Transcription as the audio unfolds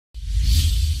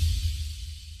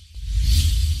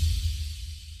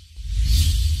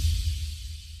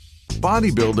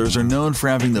Bodybuilders are known for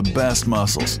having the best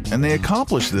muscles, and they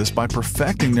accomplish this by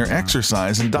perfecting their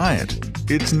exercise and diet.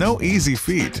 It's no easy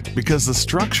feat because the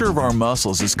structure of our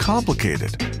muscles is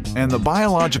complicated, and the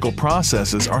biological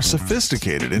processes are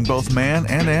sophisticated in both man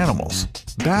and animals.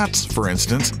 Bats, for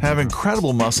instance, have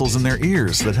incredible muscles in their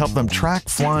ears that help them track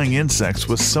flying insects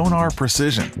with sonar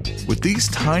precision. With these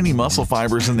tiny muscle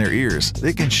fibers in their ears,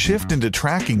 they can shift into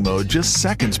tracking mode just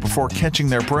seconds before catching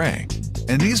their prey.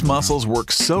 And these muscles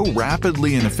work so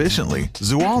rapidly and efficiently,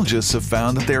 zoologists have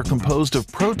found that they are composed of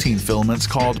protein filaments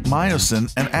called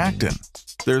myosin and actin.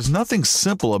 There's nothing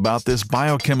simple about this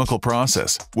biochemical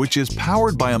process, which is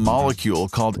powered by a molecule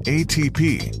called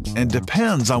ATP and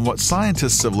depends on what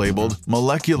scientists have labeled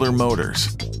molecular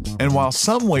motors. And while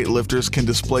some weightlifters can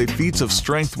display feats of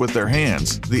strength with their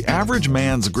hands, the average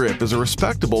man's grip is a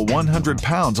respectable 100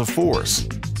 pounds of force.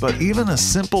 But even a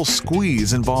simple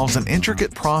squeeze involves an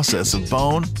intricate process of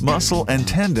bone, muscle, and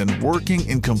tendon working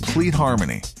in complete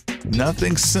harmony.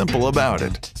 Nothing simple about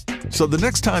it. So the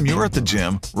next time you're at the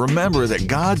gym, remember that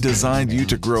God designed you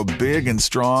to grow big and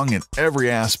strong in every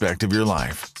aspect of your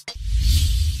life.